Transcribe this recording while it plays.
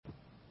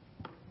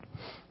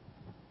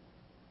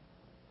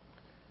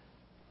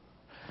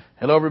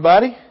Hello,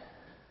 everybody.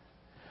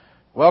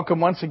 Welcome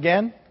once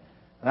again.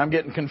 And I'm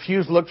getting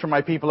confused looks from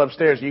my people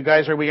upstairs. You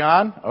guys, are we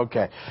on?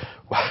 Okay.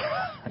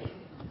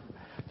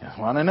 Just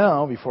want to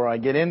know before I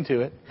get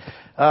into it.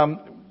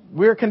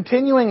 We're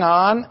continuing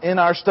on in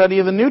our study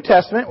of the New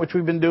Testament, which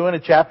we've been doing a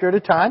chapter at a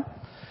time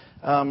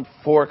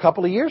for a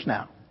couple of years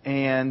now.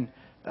 And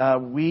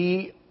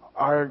we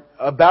are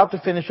about to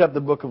finish up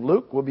the book of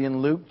Luke. We'll be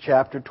in Luke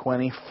chapter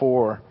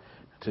 24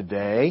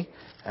 today.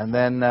 And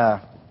then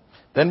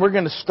we're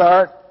going to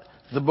start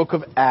the book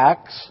of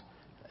Acts,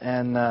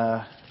 and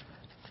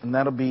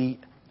that'll be,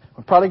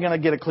 we're probably going to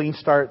get a clean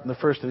start in the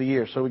first of the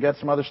year. So we got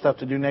some other stuff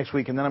to do next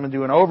week, and then I'm going to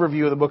do an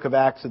overview of the book of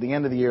Acts at the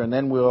end of the year, and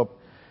then we'll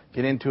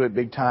get into it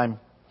big time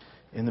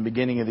in the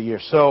beginning of the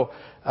year. So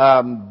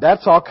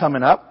that's all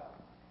coming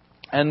up,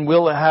 and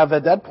we'll have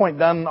at that point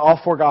done all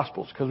four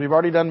Gospels, because we've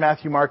already done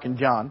Matthew, Mark, and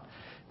John.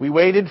 We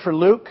waited for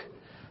Luke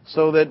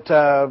so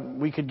that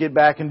we could get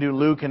back and do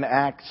Luke and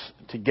Acts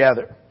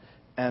together.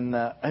 And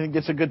I think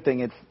it's a good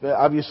thing.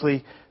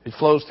 Obviously, it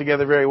flows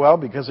together very well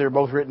because they were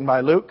both written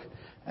by Luke.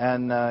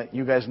 And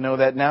you guys know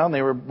that now. And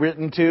they were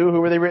written to,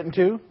 who were they written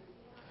to?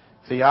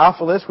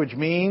 Theophilus, which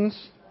means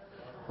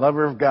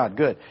lover of God.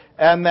 Good.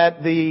 And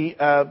that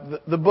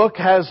the book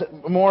has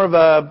more of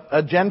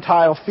a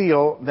Gentile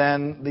feel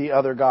than the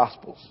other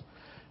Gospels.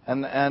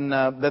 And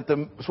that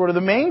the sort of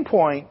the main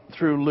point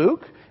through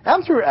Luke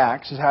and through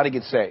Acts is how to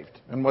get saved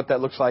and what that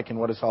looks like and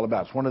what it's all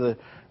about. It's one of the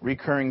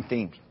recurring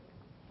themes.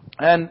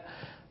 And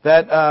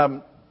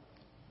that,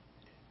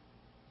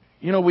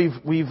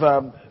 we've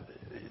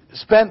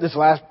spent this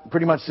last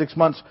pretty much 6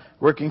 months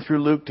working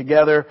through Luke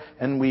together,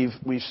 and we've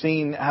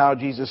seen how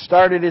Jesus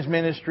started his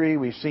ministry.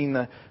 We've seen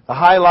the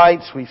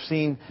highlights. We've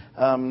seen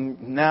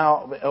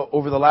now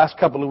over the last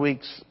couple of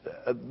weeks,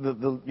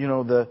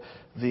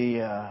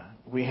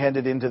 we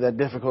headed into that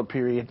difficult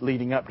period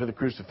leading up to the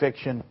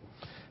crucifixion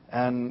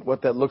and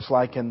what that looks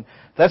like, and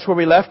that's where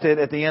we left it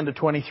at the end of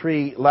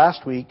 23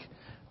 last week.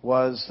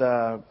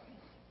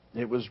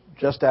 It was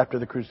just after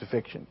the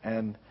crucifixion,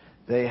 and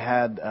they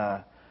had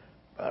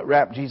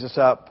wrapped Jesus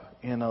up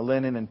in a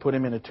linen and put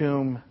him in a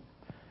tomb,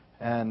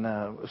 and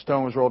a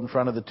stone was rolled in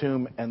front of the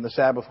tomb, and the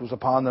Sabbath was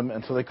upon them,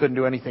 and so they couldn't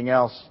do anything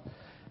else,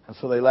 and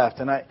so they left.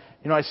 And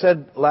I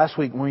said last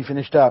week when we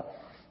finished up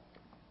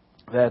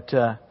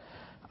that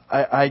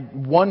I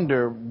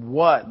wonder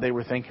what they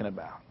were thinking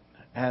about,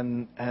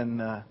 and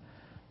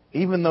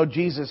even though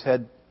Jesus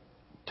had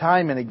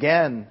time and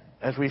again,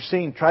 as we've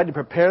seen, tried to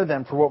prepare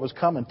them for what was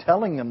coming,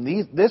 telling them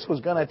this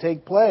was going to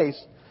take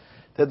place,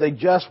 that they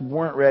just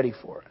weren't ready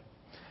for it.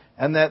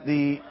 And that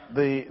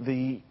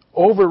the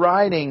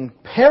overriding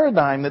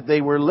paradigm that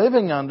they were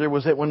living under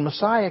was that when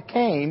Messiah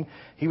came,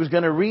 he was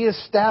going to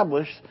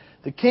reestablish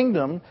the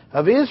kingdom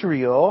of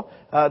Israel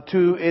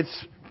to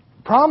its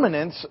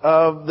prominence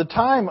of the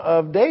time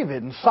of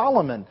David and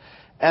Solomon.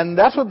 And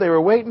that's what they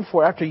were waiting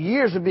for. After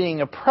years of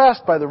being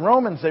oppressed by the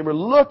Romans, they were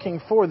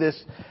looking for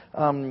this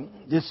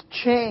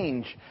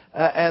change,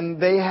 and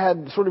they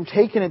had sort of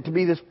taken it to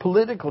be this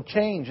political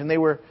change, and they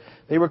were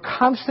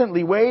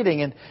constantly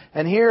waiting.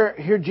 And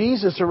here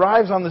Jesus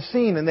arrives on the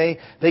scene, and they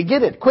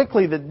get it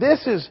quickly that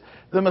this is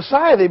the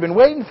Messiah they've been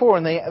waiting for,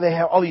 and they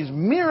have all these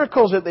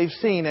miracles that they've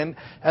seen, and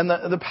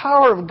the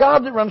power of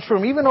God that runs through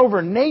them, even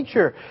over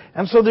nature.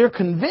 And so they're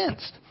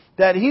convinced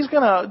that he's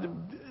going to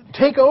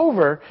take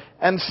over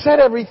and set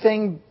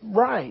everything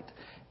right.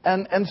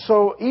 And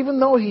so even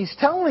though he's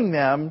telling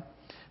them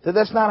that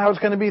that's not how it's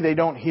going to be, they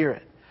don't hear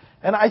it.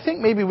 And I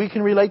think maybe we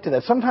can relate to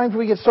that. Sometimes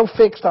we get so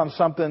fixed on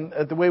something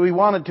the way we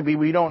want it to be,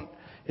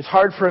 it's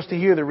hard for us to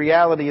hear the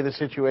reality of the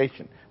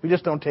situation. We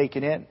just don't take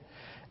it in.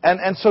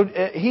 And so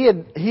he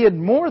had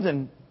more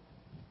than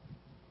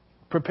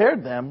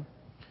prepared them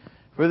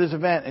for this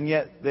event, and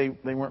yet they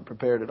weren't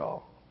prepared at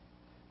all,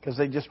 because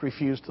they just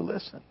refused to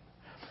listen.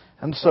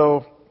 And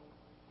so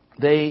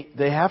they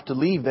have to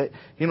leave.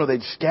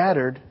 They'd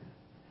scattered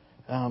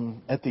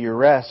at the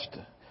arrest,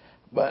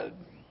 but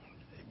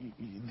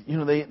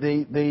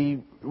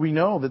we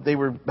know that they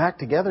were back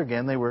together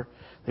again. They were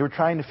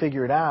trying to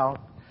figure it out,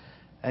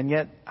 and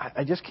yet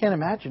I just can't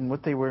imagine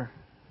what they were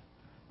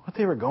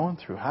going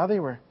through, how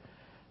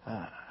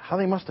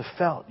they must have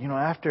felt.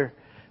 After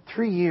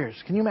 3 years,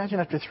 can you imagine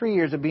after 3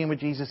 years of being with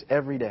Jesus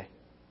every day,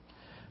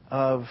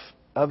 of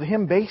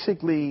him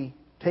basically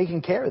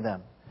taking care of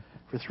them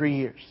for 3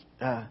 years.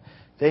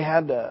 They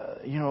had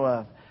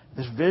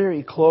this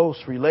very close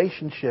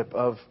relationship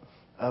of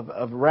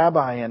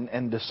rabbi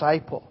and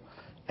disciple,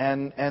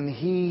 and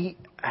he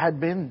had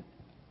been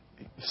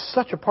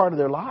such a part of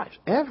their lives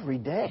every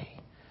day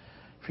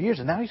for years,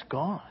 and now he's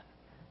gone,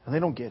 and they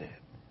don't get it,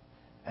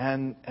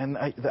 and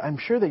I'm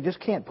sure they just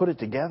can't put it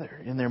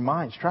together in their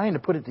minds, trying to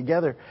put it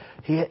together.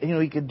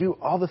 He could do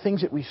all the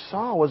things that we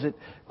saw. Was it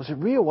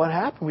real? What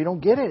happened? We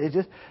don't get it. It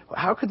just,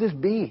 how could this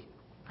be?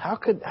 How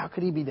could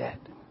he be dead?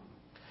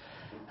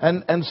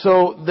 And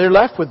so they're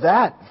left with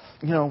that,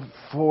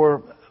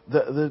 for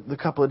the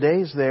couple of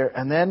days there,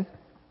 and then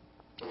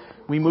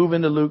we move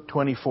into Luke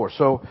 24.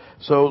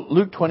 So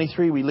Luke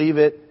 23, we leave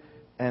it,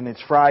 and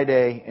it's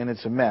Friday, and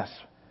it's a mess.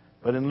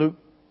 But in Luke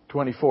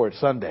 24. It's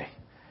Sunday.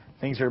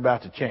 Things are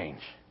about to change.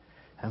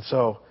 And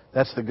so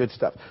that's the good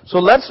stuff. So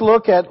let's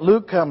look at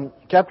Luke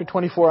chapter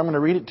 24. I'm going to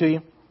read it to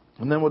you,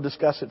 and then we'll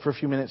discuss it for a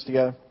few minutes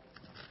together.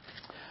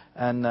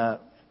 And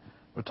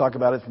we'll talk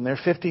about it from there.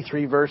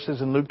 53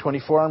 verses in Luke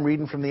 24. I'm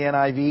reading from the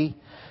NIV.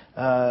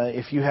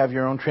 If you have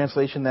your own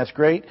translation, that's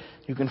great.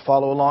 You can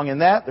follow along in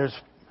that. There's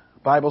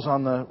Bibles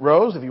on the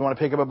rows if you want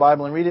to pick up a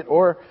Bible and read it,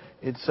 or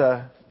it's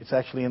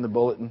actually in the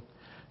bulletin.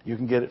 You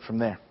can get it from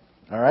there.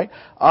 All right.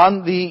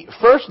 On the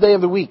first day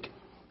of the week,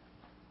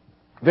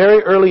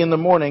 very early in the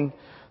morning,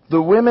 the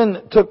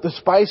women took the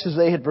spices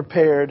they had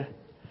prepared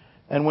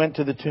and went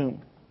to the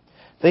tomb.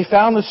 They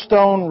found the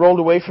stone rolled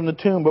away from the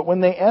tomb, but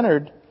when they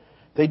entered,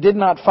 they did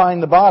not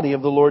find the body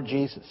of the Lord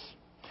Jesus.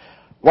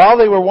 While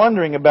they were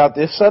wondering about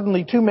this,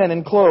 suddenly 2 men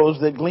in clothes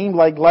that gleamed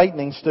like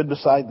lightning stood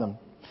beside them.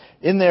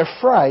 In their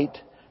fright,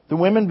 the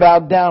women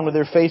bowed down with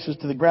their faces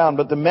to the ground,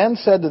 but the men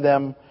said to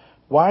them,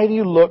 "Why do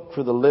you look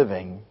for the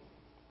living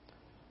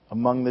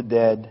among the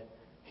dead?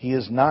 He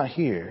is not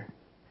here.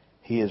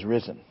 He is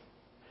risen.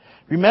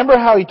 Remember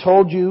how He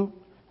told you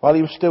while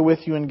He was still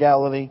with you in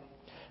Galilee?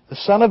 The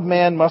Son of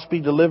Man must be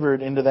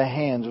delivered into the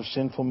hands of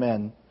sinful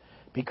men,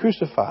 be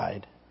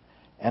crucified,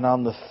 and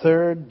on the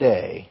third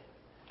day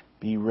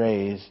be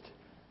raised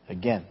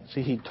again."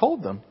 See, He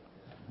told them.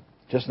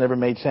 Just never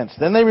made sense.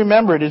 Then they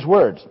remembered His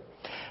words.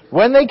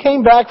 When they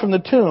came back from the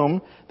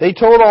tomb, they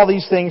told all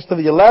these things to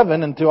the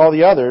 11 and to all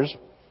the others.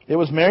 It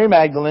was Mary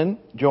Magdalene,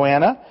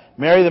 Joanna,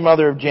 Mary the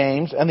mother of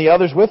James, and the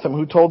others with them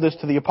who told this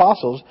to the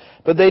apostles.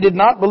 But they did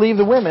not believe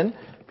the women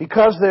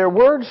because their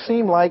words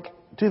seemed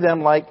to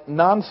them like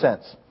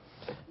nonsense.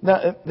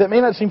 Now, that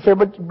may not seem fair,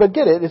 but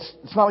get it.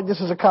 It's not like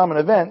this is a common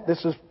event.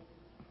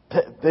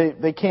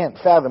 They can't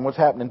fathom what's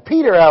happening.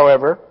 Peter,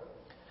 however,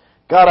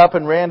 got up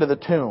and ran to the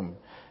tomb.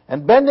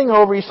 And bending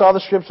over, he saw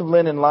the strips of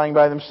linen lying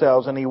by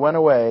themselves, and he went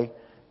away,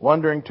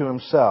 wondering to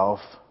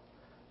himself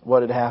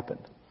what had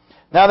happened.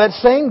 Now that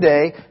same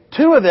day,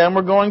 2 of them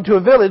were going to a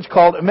village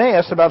called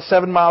Emmaus, about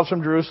 7 miles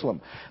from Jerusalem.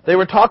 They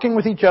were talking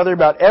with each other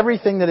about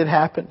everything that had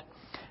happened.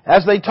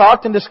 As they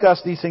talked and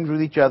discussed these things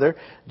with each other,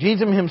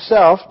 Jesus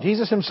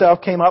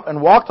himself came up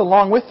and walked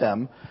along with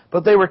them,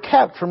 but they were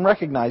kept from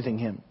recognizing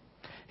Him.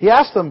 He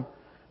asked them,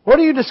 "What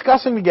are you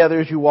discussing together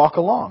as you walk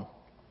along?"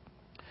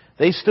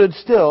 They stood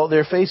still,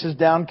 their faces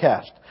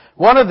downcast.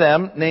 One of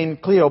them,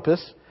 named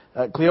Cleopas,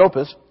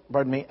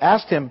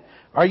 asked him,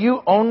 "Are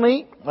you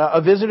only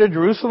a visitor to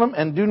Jerusalem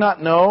and do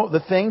not know the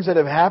things that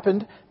have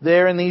happened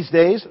there in these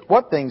days?"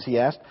 "What things?" he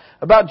asked.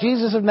 "About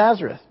Jesus of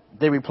Nazareth,"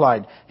 they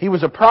replied. "He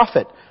was a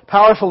prophet,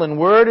 powerful in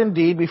word and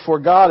deed before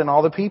God and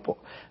all the people.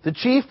 The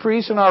chief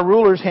priests and our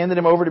rulers handed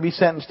Him over to be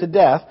sentenced to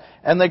death,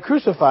 and they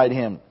crucified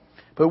Him.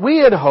 But we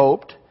had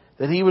hoped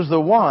that He was the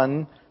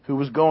one who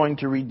was going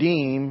to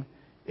redeem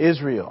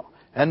Israel.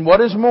 And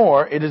what is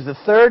more, it is the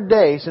 3rd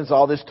day since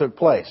all this took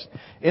place.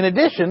 In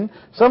addition,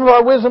 some of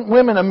our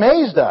women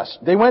amazed us.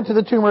 They went to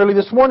the tomb early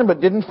this morning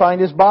but didn't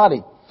find His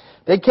body.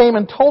 They came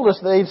and told us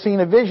that they had seen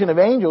a vision of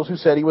angels who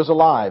said He was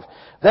alive.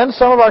 Then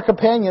some of our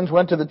companions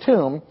went to the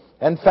tomb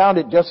and found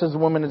it just as the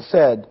woman had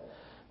said,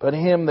 but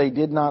Him they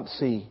did not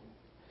see."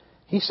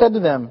 He said to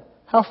them,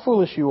 "How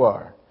foolish you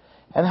are,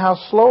 and how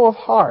slow of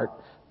heart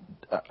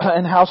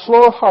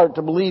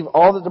to believe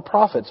all that the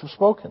prophets have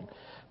spoken.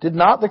 Did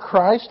not the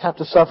Christ have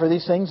to suffer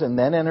these things and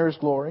then enter His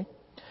glory?"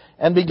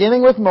 And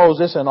beginning with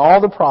Moses and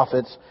all the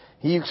prophets,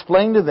 He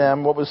explained to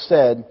them what was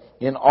said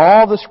in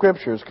all the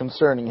Scriptures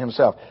concerning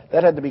Himself.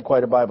 That had to be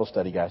quite a Bible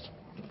study, guys.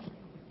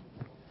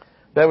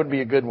 That would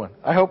be a good one.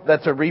 I hope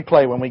that's a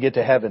replay when we get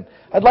to heaven.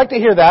 I'd like to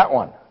hear that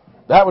one.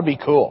 That would be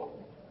cool.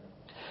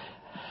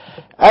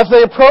 As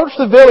they approached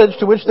the village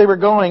to which they were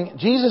going,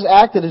 Jesus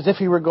acted as if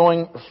He were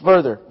going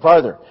farther.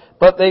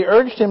 But they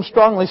urged Him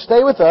strongly,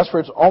 "Stay with us, for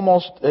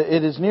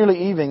it is nearly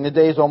evening, the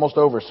day is almost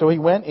over." So He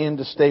went in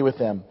to stay with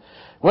them.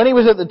 When He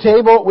was at the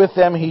table with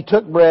them, He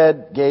took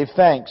bread, gave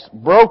thanks,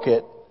 broke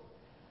it,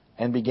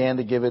 and began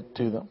to give it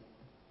to them.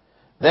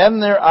 Then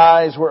their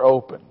eyes were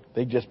opened.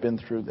 They'd just been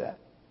through that.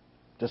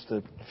 Just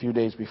a few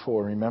days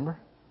before, remember?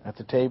 At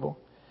the table.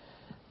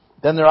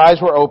 Then their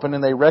eyes were opened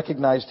and they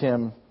recognized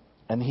Him,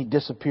 and He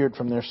disappeared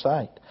from their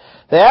sight.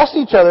 They asked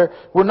each other,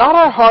 "Were not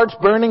our hearts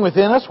burning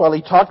within us while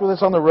He talked with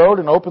us on the road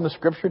and opened the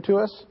Scripture to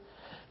us?"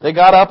 They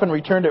got up and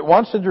returned at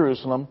once to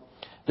Jerusalem.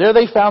 There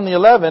they found the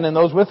 11 and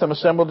those with them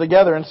assembled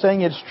together and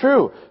saying, "It's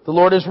true, the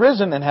Lord is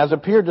risen and has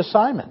appeared to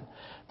Simon."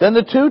 Then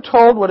the 2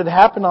 told what had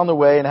happened on the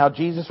way and how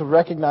Jesus was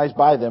recognized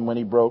by them when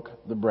He broke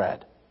the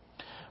bread.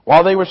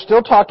 While they were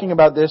still talking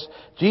about this,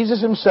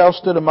 Jesus Himself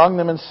stood among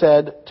them and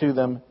said to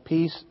them,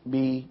 "Peace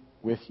be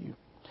with you."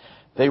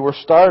 They were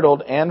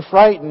startled and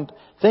frightened,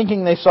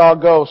 thinking they saw a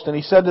ghost. And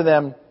He said to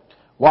them,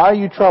 "Why are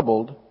you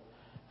troubled?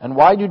 And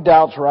why do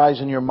doubts rise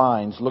in your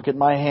minds? Look at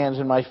my hands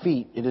and my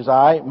feet. It is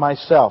I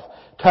myself.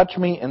 Touch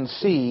me and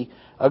see.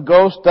 A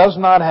ghost does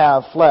not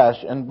have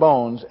flesh and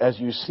bones as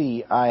you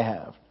see I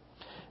have."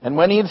 And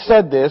when He had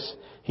said this,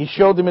 He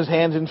showed them His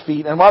hands and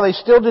feet. And while they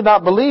still did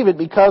not believe it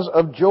because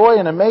of joy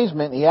and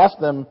amazement, He asked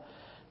them,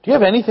 "Do you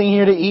have anything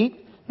here to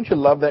eat?" Don't you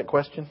love that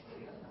question?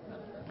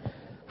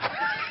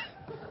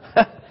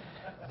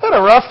 what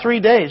a rough 3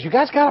 days. You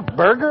guys got a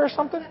burger or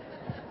something?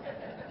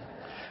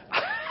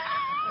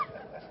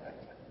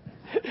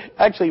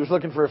 Actually, he was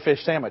looking for a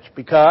fish sandwich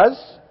because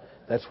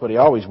that's what he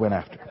always went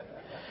after.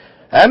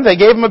 And they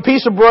gave him a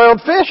piece of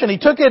broiled fish, and he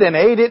took it and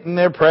ate it in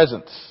their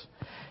presence.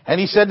 And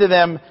he said to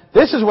them,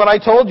 "This is what I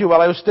told you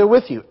while I was still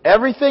with you.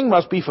 Everything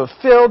must be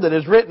fulfilled that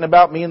is written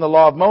about me in the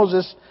law of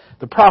Moses,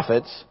 the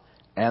prophets,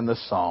 and the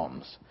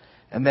Psalms."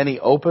 And then he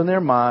opened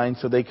their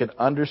minds so they could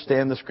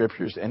understand the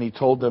Scriptures. And he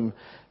told them,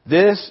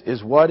 "This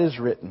is what is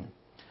written.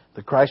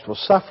 The Christ will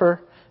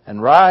suffer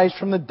and rise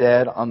from the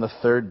dead on the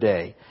third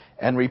day.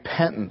 And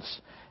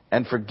repentance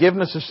and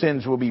forgiveness of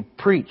sins will be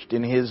preached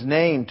in His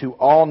name to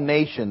all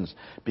nations,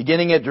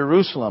 beginning at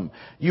Jerusalem.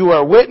 You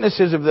are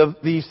witnesses of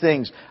these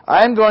things.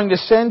 I am going to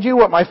send you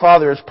what my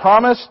Father has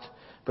promised,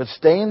 but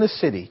stay in the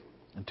city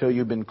until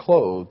you've been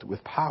clothed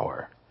with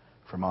power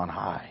from on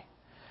high."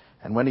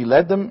 And when he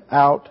led them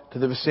out to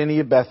the vicinity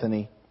of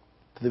Bethany,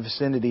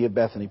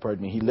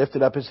 he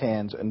lifted up his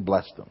hands and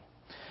blessed them.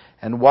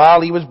 And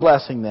while he was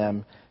blessing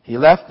them, he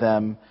left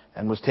them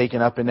and was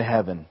taken up into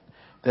heaven.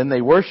 Then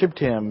they worshipped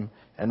him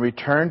and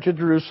returned to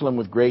Jerusalem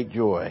with great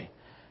joy.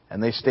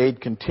 And they stayed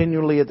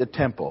continually at the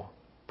temple,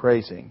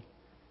 praising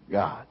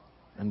God.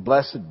 And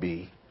blessed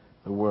be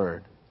the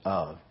word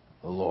of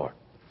the Lord.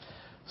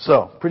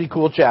 So, pretty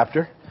cool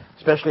chapter,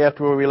 especially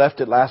after where we left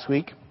it last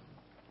week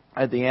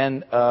at the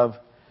end of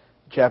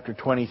chapter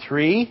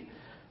 23.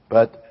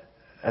 But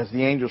as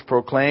the angels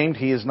proclaimed,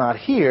 He is not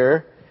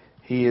here,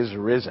 He is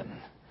risen.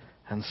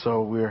 And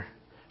so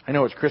I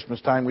know it's Christmas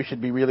time, we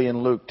should be really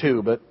in Luke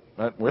 2, but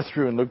we're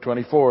through in Luke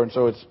 24, and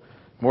so it's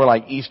more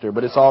like Easter,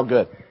 but it's all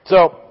good.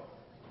 So,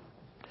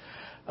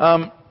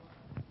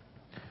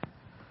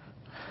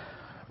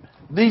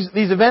 these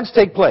events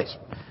take place.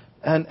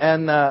 And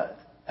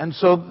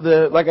so,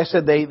 like I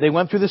said, they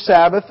went through the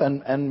Sabbath,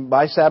 and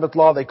by Sabbath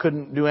law, they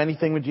couldn't do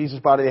anything with Jesus'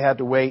 body. They had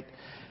to wait.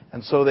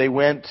 And so they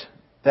went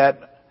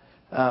that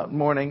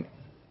morning,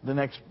 the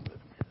next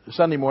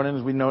Sunday morning,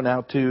 as we know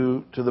now,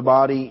 to the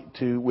body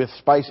with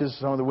spices.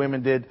 Some of the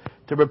women did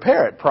to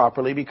prepare it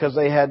properly because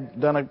they had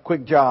done a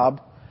quick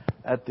job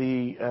at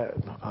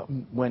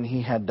when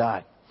he had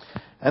died.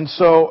 And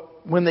so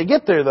when they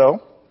get there,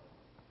 though,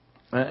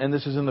 and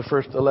this is in the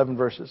first 11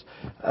 verses,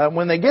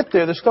 when they get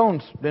there, the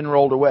stone's been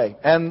rolled away,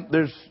 and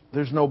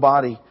there's no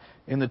body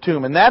in the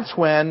tomb. And that's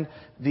when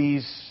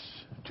these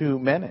two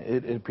men,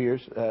 it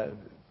appears,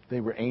 they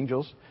were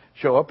angels,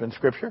 show up in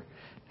Scripture.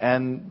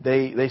 And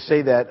they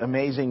say that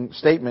amazing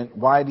statement,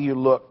 "Why do you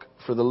look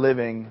for the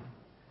living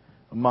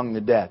among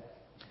the dead?"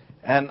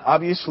 And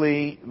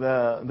obviously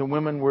the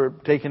women were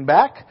taken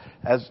back,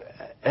 as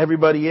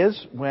everybody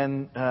is,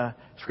 when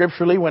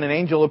scripturally when an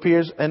angel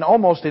appears. And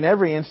almost in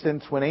every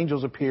instance when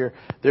angels appear,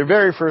 their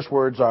very first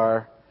words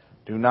are,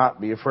 "Do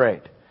not be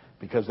afraid."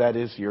 Because that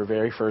is your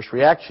very first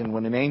reaction.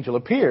 When an angel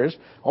appears,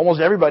 almost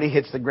everybody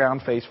hits the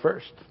ground face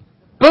first.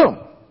 Boom!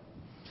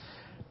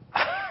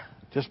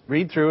 Just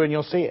read through and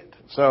you'll see it.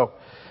 So,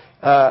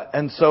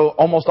 and so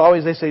almost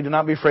always they say, "Do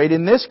not be afraid."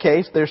 In this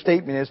case, their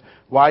statement is,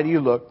 "Why do you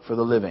look for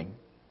the living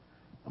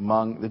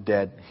among the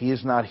dead? He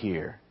is not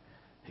here.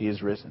 He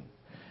is risen."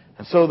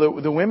 And so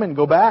the women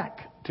go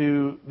back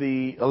to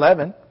the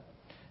 11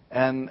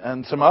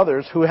 and some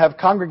others who have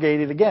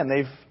congregated again.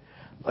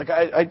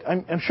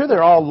 I'm sure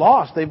they're all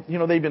lost. They've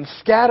been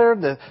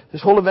scattered.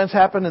 This whole event's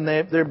happened, and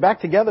they're back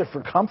together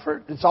for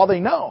comfort. It's all they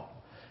know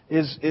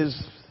is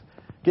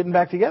getting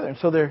back together. And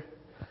so they're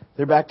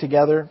back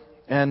together,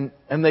 and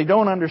they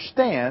don't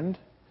understand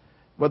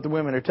what the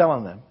women are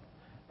telling them.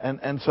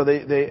 And so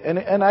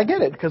and I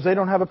get it, because they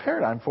don't have a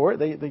paradigm for it.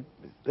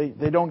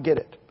 They don't get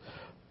it.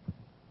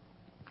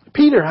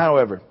 Peter,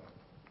 however,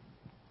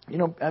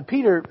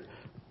 Peter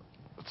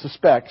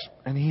suspects,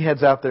 and he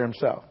heads out there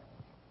himself.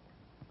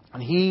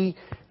 And he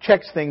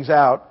checks things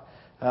out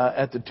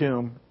at the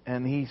tomb,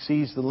 and he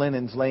sees the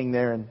linens laying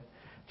there, and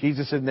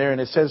Jesus is in there,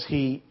 and it says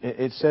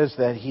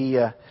that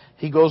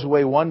he goes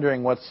away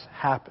wondering what's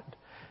happened.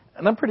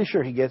 And I'm pretty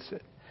sure he gets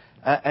it.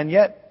 And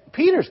yet,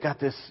 Peter's got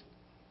this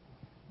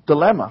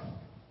dilemma.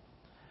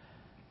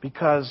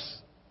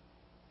 Because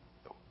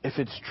if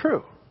it's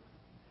true,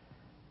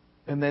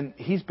 and then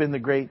he's been the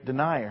great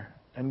denier,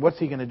 and what's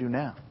he going to do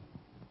now?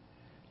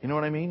 You know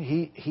what I mean?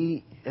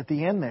 He at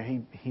the end there,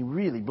 he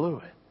really blew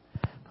it.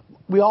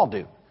 We all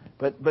do.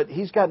 But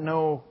he's got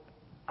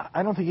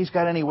I don't think he's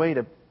got any way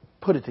to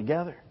put it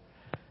together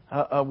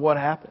of what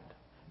happened.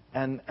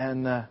 And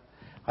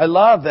I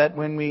love that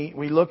when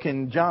we look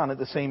in John at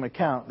the same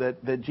account,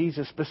 that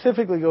Jesus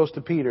specifically goes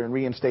to Peter and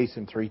reinstates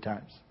him 3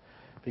 times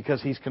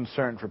because he's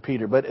concerned for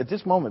Peter. But at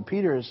this moment,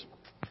 Peter is,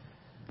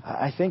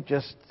 I think,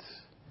 just,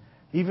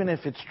 even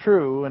if it's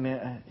true,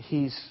 and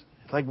he's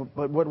like,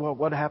 but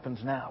what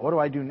happens now? What do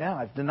I do now?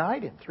 I've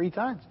denied him 3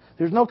 times.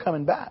 There's no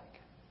coming back.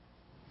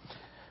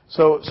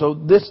 So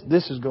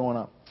this is going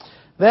on.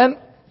 Then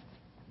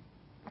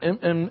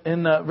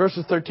in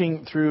verses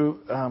 13 through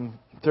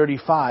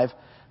 35,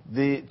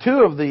 the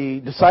 2 of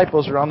the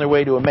disciples are on their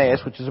way to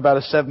Emmaus, which is about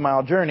a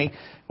 7-mile journey,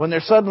 when they're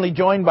suddenly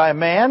joined by a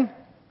man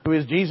who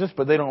is Jesus,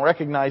 but they don't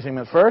recognize him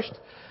at first.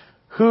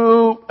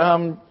 who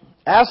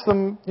asked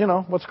them,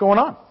 what's going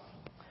on.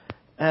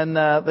 And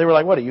they were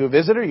like, what, are you a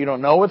visitor? You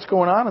don't know what's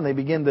going on? And they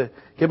begin to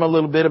give them a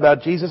little bit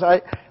about Jesus.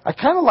 I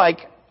kind of like,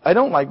 I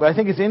don't like, but I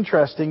think it's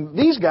interesting.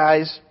 These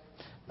guys,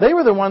 they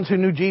were the ones who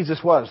knew Jesus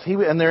was.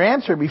 And their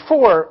answer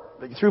before,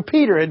 through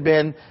Peter, had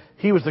been,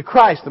 he was the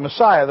Christ, the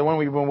Messiah, the one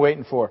we've been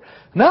waiting for.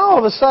 Now all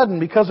of a sudden,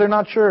 because they're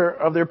not sure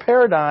of their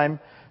paradigm,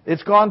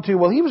 it's gone to,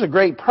 well, he was a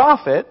great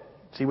prophet.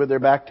 See what they're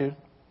back to?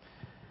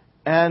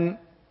 And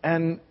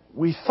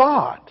we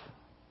thought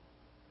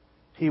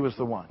he was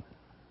the one.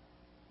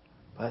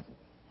 But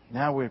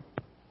now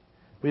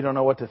we don't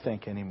know what to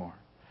think anymore.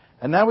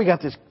 And now we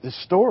got this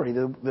story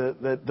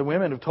that the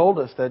women have told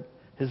us that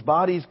his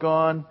body's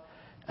gone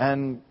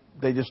and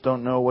they just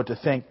don't know what to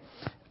think.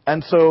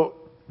 And so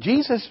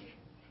Jesus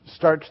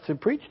starts to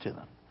preach to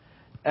them.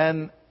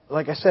 And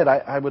like I said,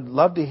 I would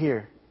love to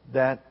hear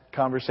that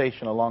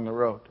conversation along the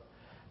road.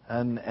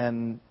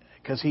 And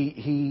because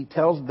he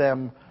tells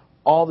them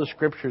all the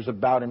scriptures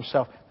about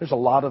himself. There's a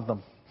lot of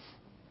them.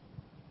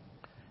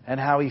 And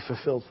how he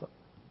fulfills them.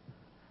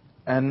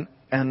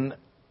 And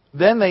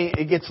then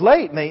it gets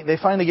late, and they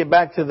finally get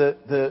back to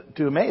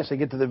Emmaus. They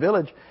get to the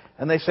village,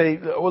 and they say,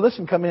 well,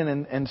 listen, come in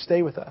and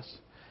stay with us.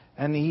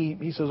 And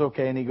he says,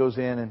 okay, and he goes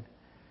in, and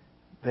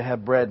they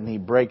have bread, and he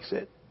breaks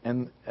it.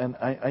 And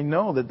I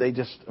know that they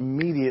just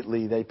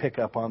immediately, they pick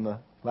up on the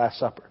Last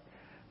Supper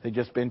they've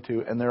just been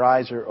to, and their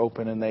eyes are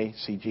open, and they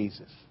see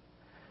Jesus.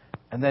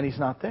 And then he's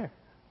not there.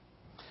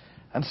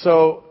 And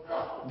so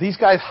these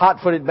guys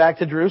hot-footed back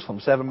to Jerusalem,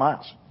 7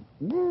 miles.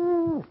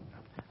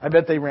 I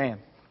bet they ran.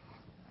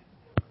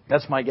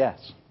 That's my guess.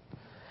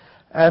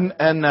 And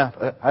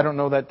I don't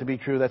know that to be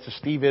true. That's a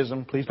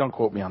Steve-ism. Please don't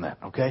quote me on that,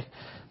 okay?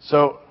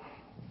 So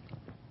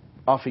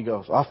off he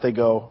goes. Off they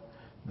go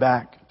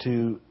back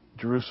to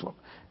Jerusalem.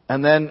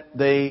 And then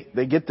they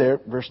get there,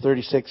 verse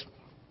 36,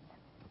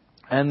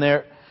 and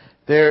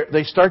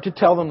they start to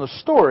tell them the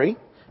story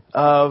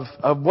of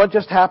what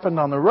just happened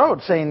on the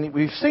road, saying,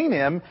 we've seen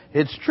him,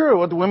 it's true,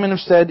 what the women have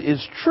said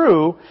is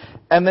true,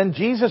 and then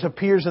Jesus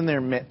appears in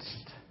their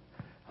midst.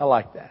 I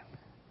like that.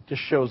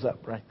 Just shows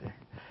up right there.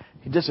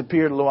 He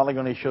disappeared a little while ago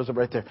and he shows up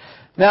right there.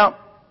 Now,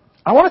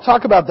 I want to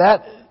talk about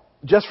that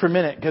just for a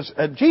minute, because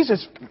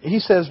Jesus, he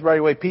says right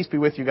away, peace be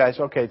with you guys.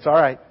 Okay, it's all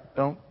right.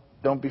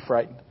 Don't be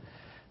frightened.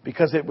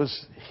 Because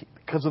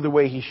of the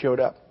way he showed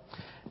up.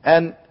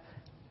 And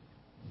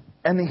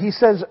he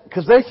says,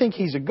 because they think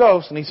he's a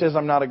ghost, and he says,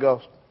 I'm not a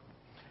ghost.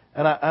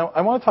 And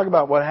I want to talk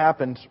about what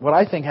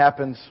I think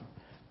happens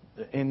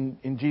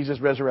in Jesus'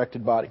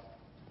 resurrected body.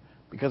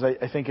 Because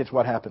I think it's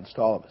what happens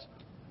to all of us.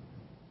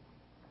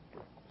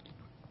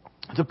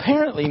 So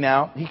apparently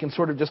now, he can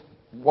sort of just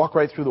walk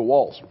right through the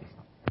walls.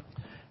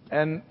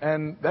 And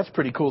that's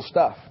pretty cool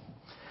stuff.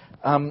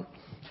 And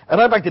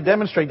I'd like to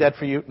demonstrate that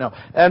for you. No.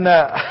 And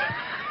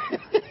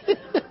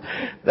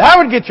that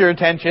would get your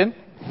attention.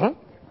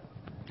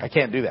 I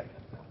can't do that.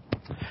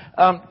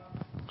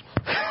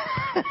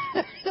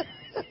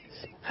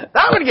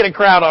 That would get a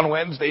crowd on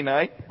Wednesday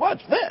night.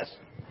 Watch this.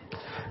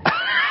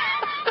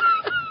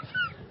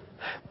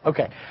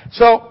 Okay,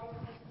 so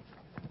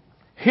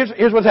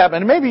here's what's happened.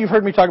 And maybe you've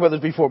heard me talk about this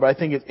before, but I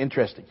think it's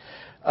interesting.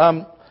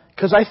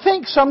 Because I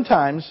think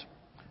sometimes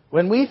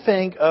when we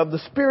think of the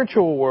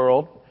spiritual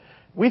world,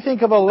 we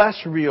think of a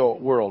less real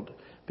world.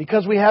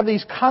 Because we have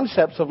these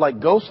concepts of like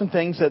ghosts and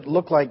things that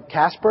look like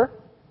Casper.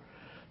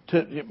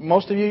 To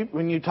most of you,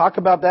 when you talk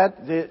about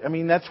that, I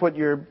mean, that's what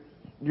if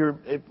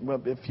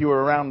you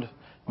were around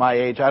my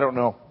age, I don't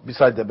know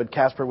besides that, but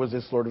Casper was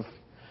this sort of,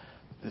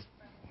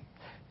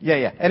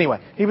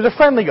 Anyway, he was a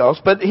friendly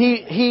ghost, but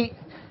he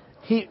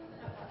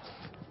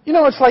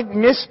it's like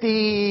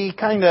misty,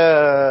 kind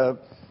of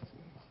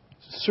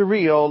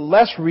surreal,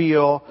 less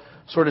real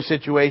sort of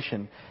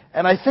situation.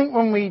 And I think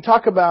when we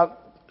talk about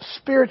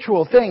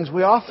spiritual things,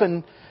 we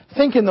often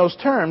think in those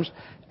terms.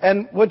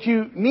 And what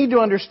you need to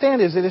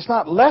understand is that it's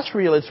not less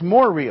real, it's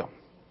more real.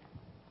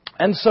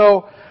 And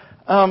so,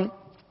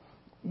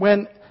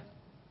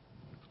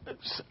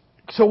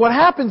 so what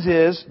happens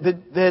is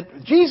that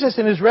Jesus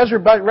in his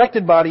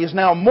resurrected body is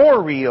now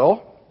more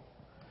real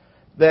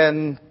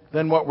than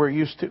what we're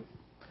used to.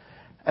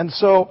 And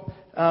so,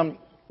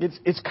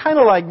 it's kind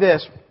of like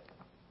this.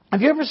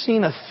 Have you ever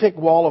seen a thick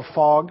wall of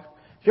fog?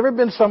 Have you ever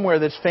been somewhere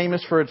that's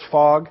famous for its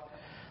fog?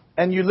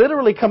 And you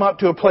literally come up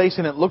to a place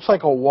and it looks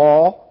like a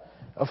wall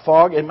of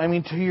fog. I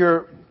mean, to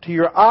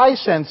your eye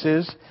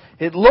senses,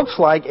 it looks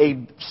like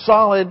a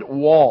solid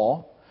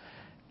wall.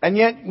 And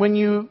yet, when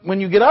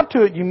you get up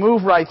to it, you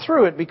move right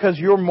through it because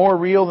you're more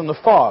real than the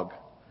fog.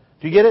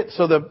 Do you get it?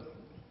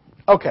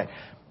 Okay.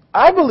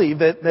 I believe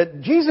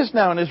that Jesus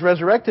now in his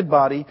resurrected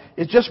body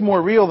is just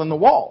more real than the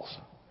walls.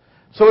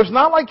 So it's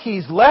not like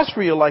he's less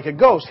real like a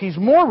ghost. He's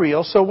more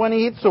real, so when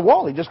he hits the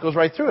wall, he just goes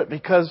right through it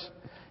because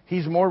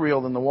he's more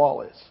real than the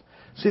wall is.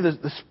 See,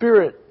 the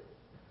spirit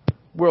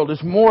world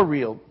is more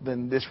real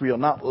than this real,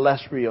 not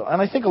less real.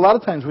 And I think a lot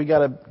of times we got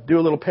to do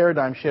a little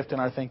paradigm shift in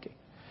our thinking.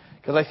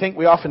 Because I think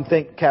we often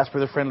think Casper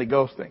the Friendly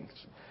Ghost things.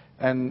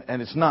 And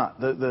it's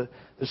not. The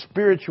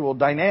spiritual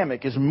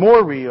dynamic is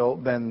more real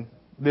than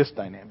this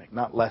dynamic,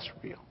 not less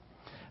real.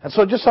 And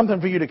so just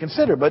something for you to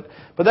consider. But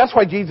that's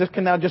why Jesus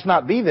can now just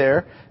not be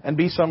there and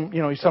be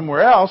he's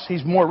somewhere else.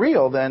 He's more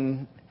real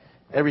than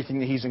everything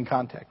that he's in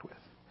contact with.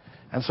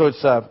 And so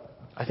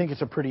I think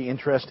it's a pretty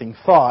interesting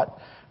thought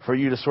for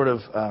you to sort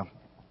of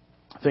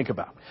think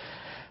about.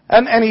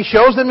 And he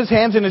shows them his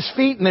hands and his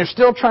feet, and they're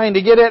still trying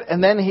to get it.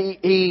 And then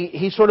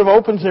he sort of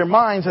opens their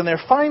minds, and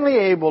they're finally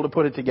able to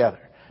put it together.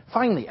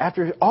 Finally,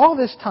 after all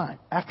this time,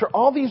 after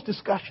all these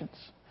discussions,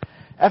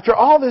 after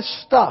all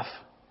this stuff.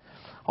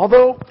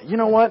 Although, you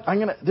know what?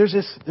 There's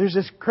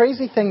this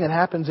crazy thing that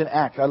happens in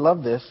Acts. I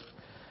love this,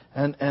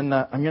 and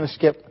I'm going to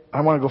skip.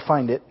 I want to go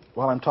find it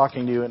while I'm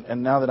talking to you.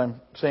 And now that I'm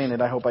saying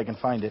it, I hope I can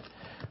find it.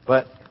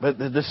 But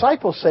the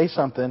disciples say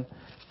something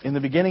in the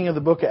beginning of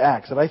the book of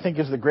Acts that I think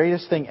is the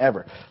greatest thing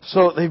ever.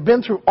 So they've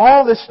been through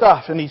all this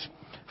stuff, and he's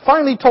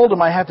finally told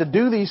them, I have to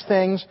do these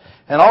things,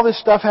 and all this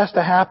stuff has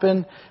to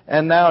happen.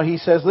 And now he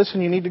says,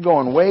 listen, you need to go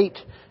and wait,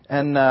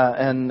 and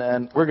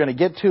we're going to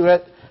get to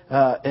it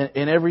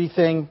in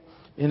everything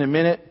in a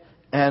minute.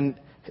 And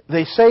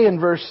they say in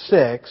verse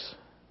 6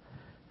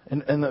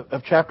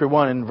 of chapter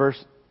 1 in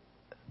verse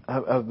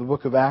of the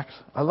book of Acts,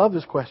 I love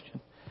this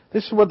question.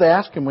 This is what they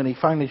ask him when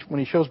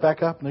he shows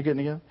back up and they're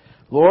getting together.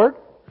 Lord,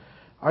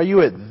 are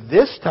you at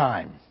this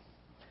time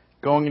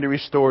going to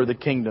restore the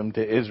kingdom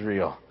to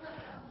Israel?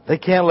 They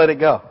can't let it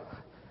go.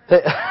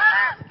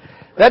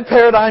 That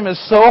paradigm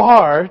is so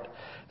hard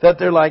that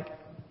they're like,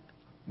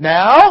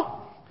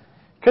 now?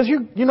 Because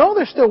you know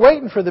they're still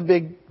waiting for the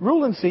big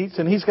ruling seats,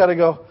 and he's got to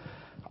go.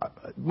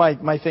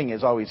 My thing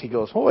is always, he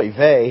goes, hoy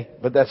vey,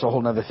 but that's a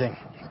whole other thing.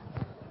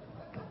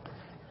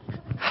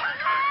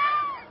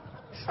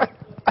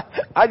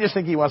 I just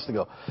think he wants to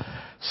go,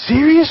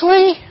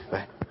 seriously?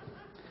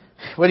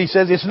 What he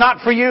says, it's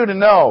not for you to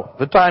know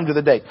the time to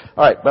the date.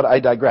 All right, but I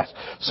digress.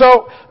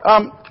 So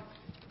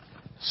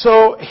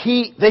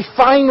they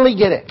finally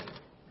get it.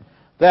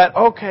 That,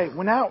 okay,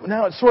 well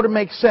now it sort of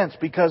makes sense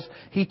because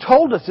he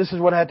told us this is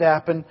what had to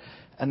happen,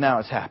 and now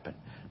it's happened.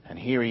 And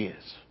here he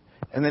is.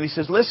 And then he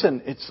says,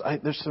 listen,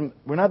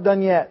 we're not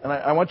done yet, and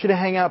I want you to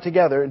hang out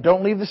together, and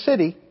don't leave the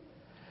city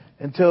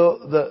until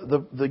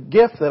the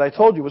gift that I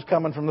told you was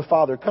coming from the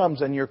Father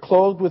comes, and you're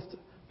clothed with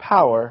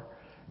power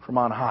from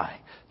on high.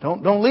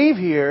 Don't leave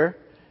here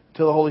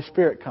till the Holy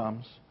Spirit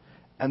comes.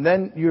 And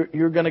then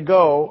you're going to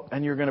go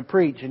and you're going to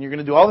preach and you're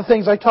going to do all the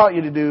things I taught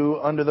you to do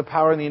under the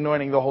power and the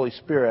anointing of the Holy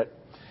Spirit.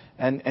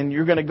 And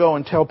you're going to go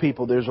and tell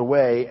people there's a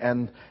way,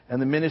 and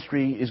the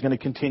ministry is going to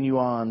continue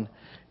on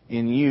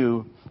in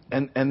you.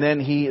 And then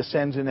he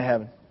ascends into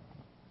heaven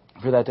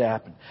for that to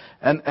happen.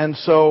 And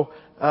so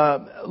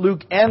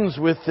Luke ends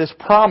with this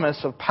promise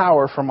of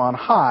power from on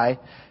high,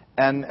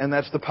 and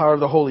that's the power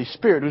of the Holy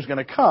Spirit who's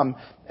going to come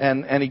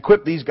and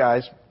equip these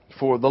guys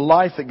for the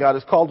life that God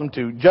has called them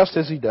to, just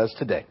as he does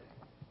today.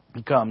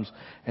 He comes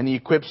and he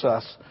equips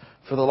us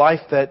for the life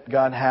that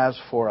God has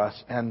for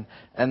us, and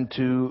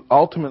to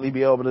ultimately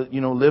be able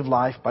to, live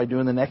life by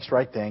doing the next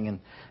right thing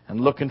and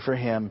looking for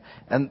him.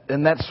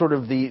 And that's sort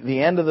of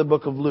the end of the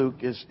book of Luke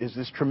is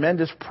this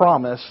tremendous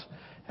promise,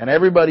 and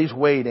everybody's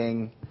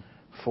waiting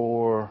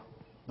for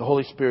the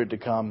Holy Spirit to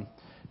come,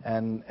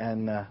 and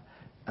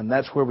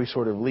that's where we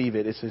sort of leave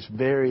it. It's this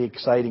very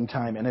exciting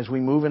time. And as we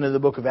move into the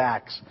book of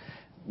Acts,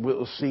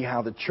 we'll see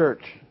how the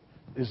church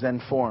is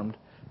then formed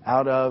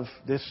out of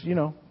this,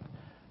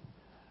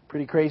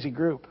 pretty crazy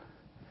group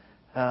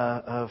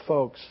of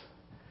folks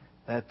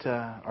that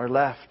are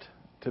left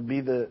to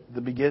be the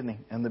beginning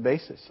and the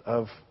basis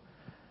of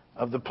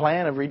the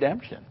plan of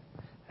redemption.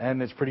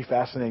 And it's pretty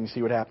fascinating to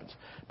see what happens.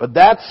 But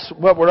that's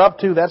what we're up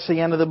to. That's the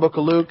end of the book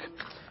of Luke.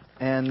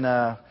 And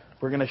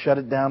we're going to shut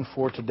it down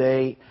for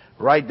today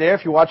right there.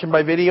 If you're watching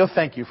by video,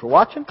 thank you for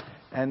watching.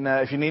 And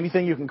if you need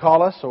anything, you can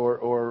call us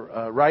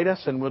or write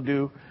us, and we'll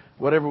do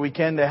whatever we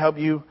can to help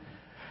you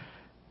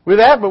with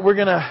that. But we're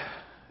going to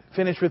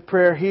finish with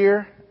prayer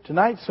here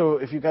tonight. So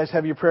if you guys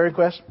have your prayer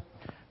requests,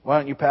 why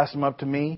don't you pass them up to me?